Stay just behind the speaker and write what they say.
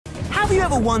Have you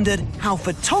ever wondered how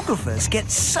photographers get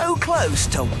so close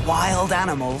to wild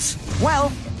animals?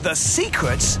 Well, the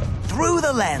secret's through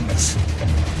the lens.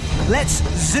 Let's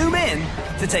zoom in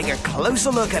to take a closer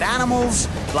look at animals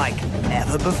like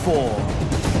never before.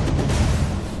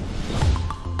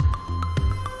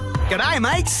 G'day,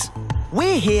 mates!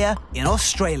 We're here in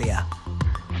Australia.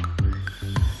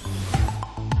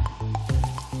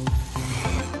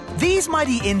 These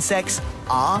mighty insects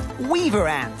are weaver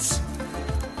ants.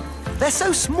 They're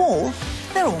so small,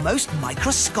 they're almost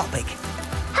microscopic.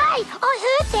 Hey,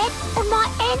 I heard that on my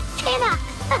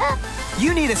antenna.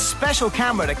 You need a special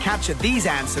camera to capture these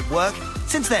ants at work,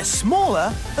 since they're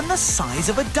smaller than the size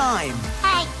of a dime.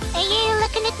 Hey, are you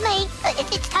looking at me?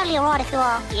 It's totally all right if you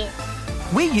are, yeah.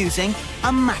 We're using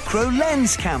a macro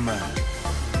lens camera.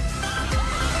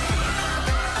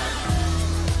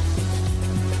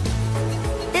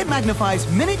 It magnifies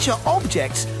miniature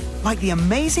objects like the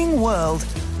amazing world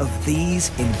of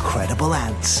these incredible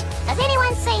ants. Has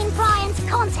anyone seen Brian's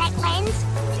contact lens?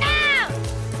 No!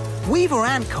 Weaver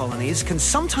ant colonies can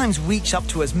sometimes reach up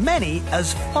to as many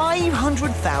as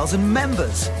 500,000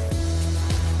 members.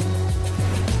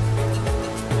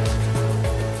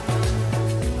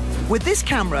 With this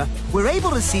camera, we're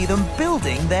able to see them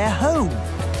building their home.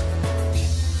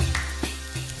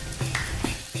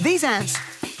 These ants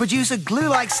produce a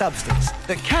glue-like substance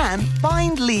that can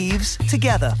bind leaves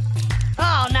together.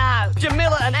 Oh no!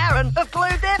 Jamila and Aaron have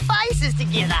glued their faces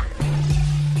together.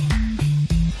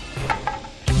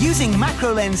 Using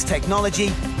macro lens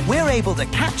technology, we're able to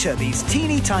capture these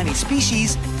teeny tiny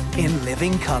species in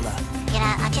living colour. You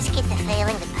know, I just get the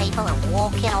feeling that people are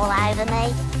walking all over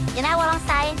me. You know what I'm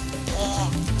saying? Yeah.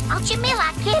 Oh,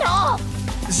 Jamila, get off!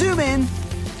 Zoom in,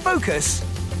 focus,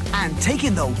 and take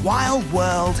in the wild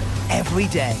world every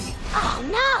day. Oh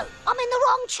no! I'm in the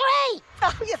wrong tree!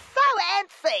 Oh, you're so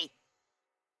antsy.